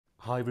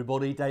Hi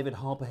everybody, David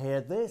Harper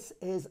here. This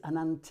is an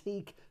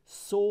antique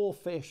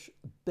Sawfish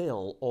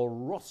Bill or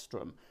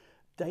rostrum.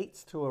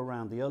 Dates to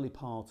around the early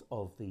part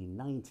of the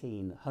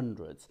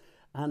 1900s,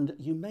 and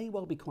you may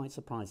well be quite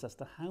surprised as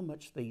to how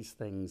much these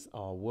things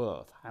are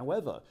worth.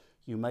 However,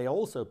 you may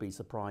also be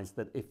surprised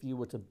that if you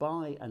were to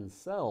buy and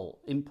sell,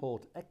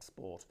 import,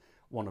 export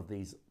one of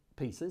these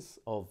pieces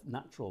of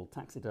natural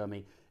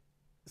taxidermy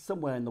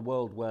somewhere in the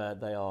world where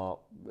they are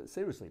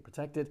seriously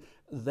protected,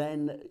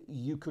 then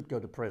you could go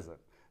to prison.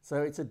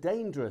 So it's a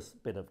dangerous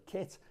bit of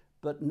kit,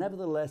 but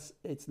nevertheless,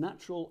 it's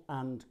natural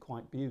and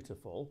quite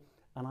beautiful.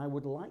 And I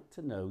would like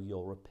to know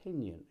your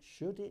opinion.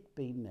 Should it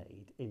be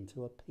made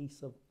into a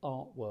piece of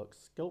artwork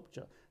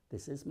sculpture?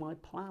 This is my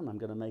plan. I'm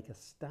going to make a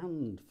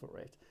stand for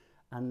it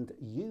and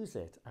use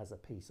it as a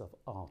piece of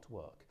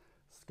artwork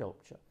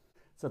sculpture.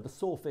 So the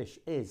sawfish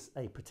is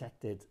a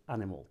protected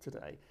animal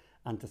today.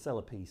 And to sell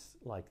a piece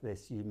like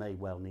this, you may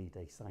well need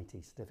a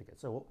CITES certificate.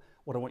 So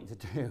what I want you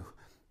to do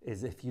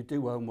is, if you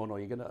do own one or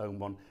you're going to own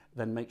one,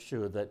 then make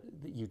sure that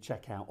you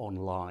check out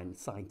online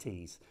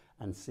CITES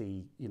and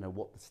see,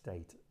 what the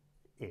state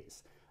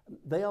is.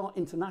 They are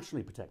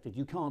internationally protected.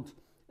 You can't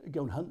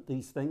go and hunt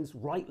these things,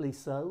 rightly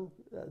so.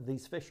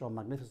 These fish are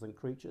magnificent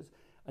creatures,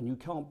 and you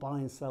can't buy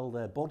and sell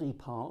their body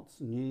parts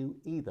new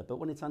either. But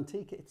when it's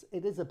antique,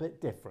 it is a bit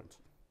different.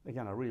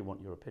 Again, I really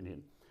want your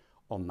opinion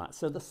on that.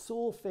 So the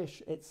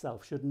sawfish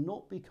itself should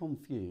not be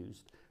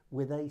confused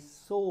with a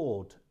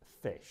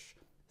swordfish.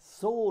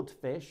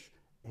 Swordfish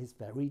is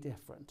very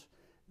different.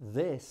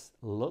 This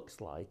looks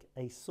like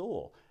a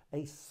saw.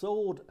 A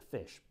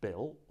swordfish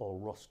bill or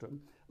rostrum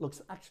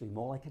looks actually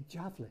more like a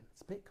javelin.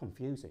 It's a bit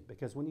confusing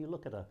because when you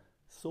look at a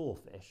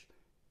sawfish,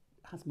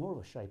 it has more of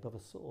a shape of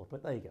a sword.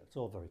 But there you go, it's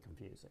all very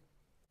confusing.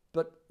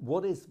 But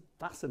what is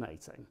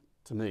fascinating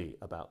to me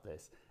about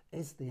this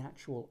is the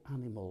actual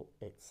animal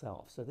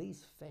itself. So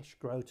these fish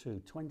grow to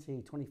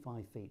 20,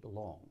 25 feet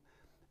long.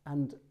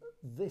 And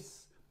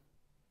this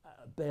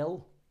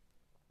bill,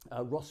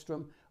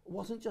 rostrum,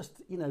 wasn't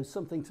just,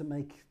 something to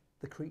make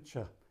the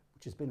creature,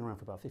 which has been around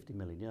for about 50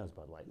 million years,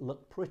 by the way,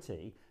 look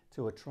pretty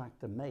to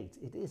attract a mate.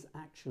 It is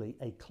actually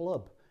a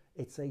club.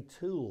 It's a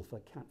tool for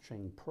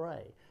catching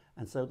prey.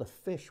 And so the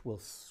fish will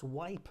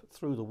swipe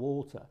through the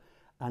water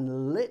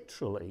and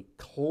literally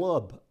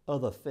club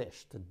other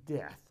fish to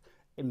death,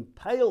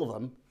 impale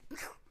them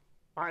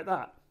like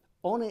that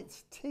on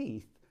its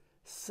teeth,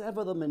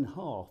 sever them in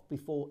half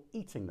before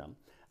eating them.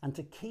 And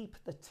to keep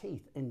the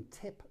teeth in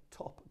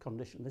tip-top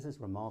condition, this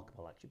is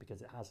remarkable actually,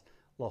 because it has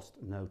lost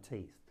no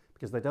teeth,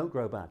 because they don't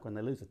grow back. When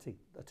they lose a tooth,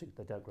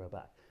 they don't grow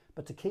back.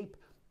 But to keep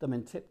them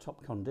in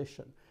tip-top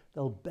condition,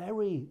 they'll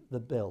bury the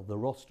bill, the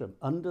rostrum,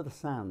 under the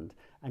sand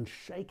and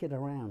shake it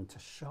around to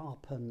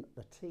sharpen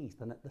the teeth.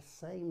 And at the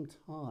same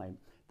time,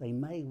 they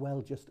may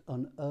well just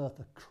unearth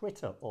a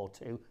critter or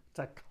two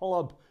to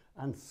club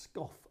and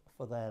scoff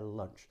for their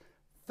lunch.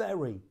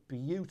 Very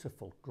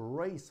beautiful,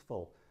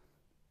 graceful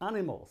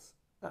animals.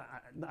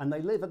 And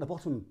they live at the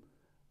bottom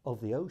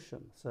of the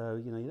ocean.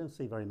 So, you don't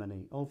see very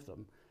many of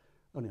them,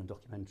 only on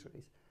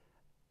documentaries.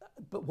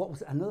 But what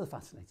was another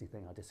fascinating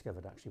thing I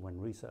discovered actually when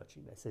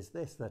researching this is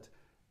this, that,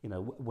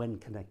 when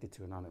connected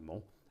to an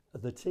animal,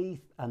 the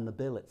teeth and the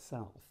bill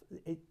itself,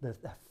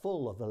 they're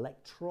full of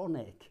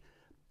electronic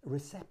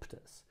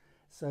receptors.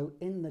 So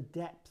in the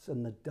depths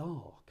and the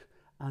dark,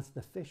 as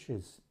the fish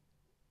is,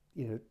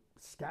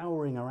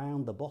 scouring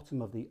around the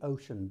bottom of the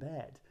ocean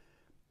bed,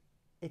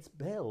 its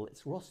bill,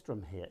 its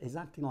rostrum here, is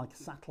acting like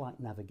satellite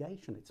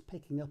navigation. It's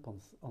picking up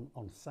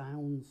on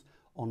sounds,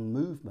 on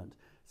movement.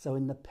 So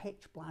in the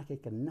pitch black,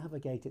 it can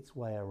navigate its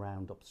way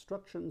around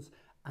obstructions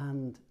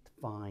and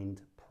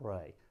find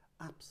prey.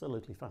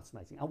 Absolutely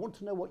fascinating. I want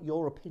to know what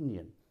your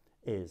opinion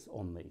is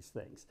on these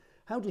things.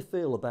 How do you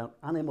feel about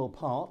animal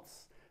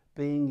parts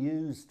being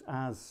used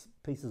as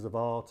pieces of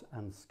art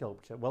and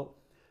sculpture? Well,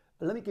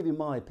 let me give you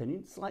my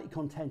opinion, slightly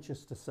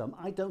contentious to some.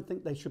 I don't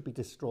think they should be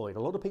destroyed.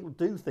 A lot of people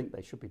do think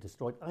they should be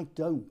destroyed. I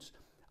don't.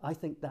 I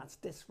think that's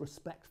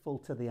disrespectful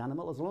to the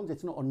animal. As long as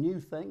it's not a new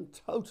thing,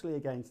 totally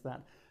against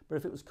that. But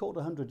if it was caught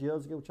 100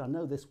 years ago, which I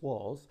know this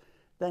was,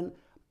 then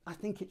I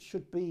think it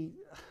should be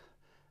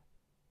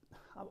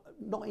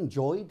not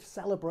enjoyed,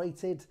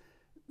 celebrated,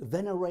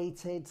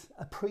 venerated,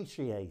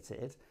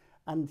 appreciated,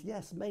 and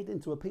yes, made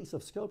into a piece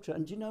of sculpture.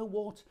 And you know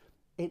what?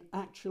 It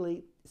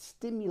actually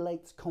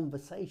stimulates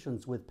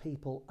conversations with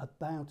people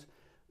about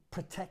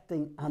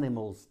protecting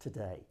animals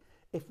today.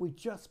 If we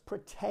just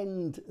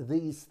pretend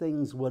these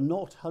things were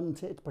not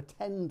hunted,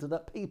 pretend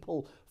that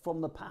people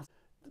from the past,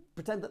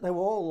 pretend that they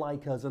were all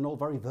like us and all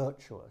very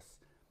virtuous,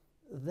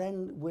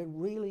 then we're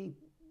really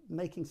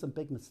making some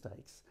big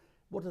mistakes.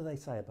 What do they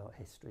say about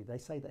history? They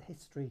say that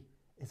history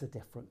is a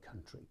different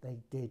country. They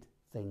did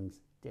things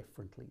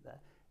differently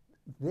there.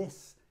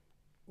 This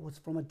was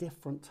from a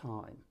different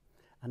time,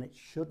 and it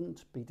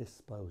shouldn't be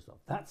disposed of.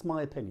 That's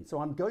my opinion. So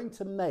I'm going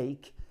to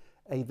make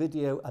a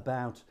video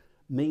about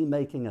me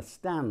making a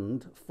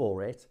stand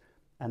for it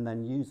and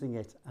then using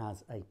it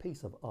as a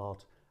piece of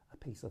art, a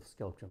piece of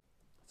sculpture.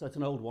 So it's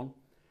an old one.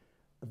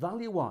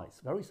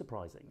 Value-wise, very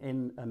surprising.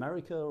 In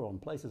America or on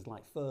places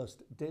like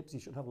First Dibs,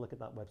 you should have a look at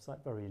that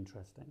website, very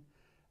interesting.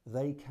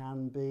 They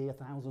can be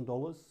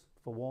 $1,000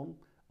 for one,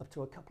 up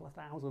to a couple of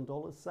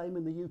 $1,000. Same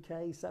in the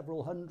UK,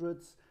 several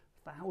hundreds,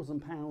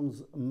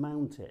 £1,000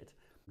 mounted.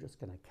 I'm just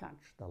going to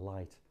catch the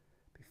light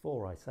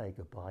before I say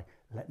goodbye.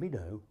 Let me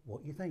know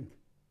what you think.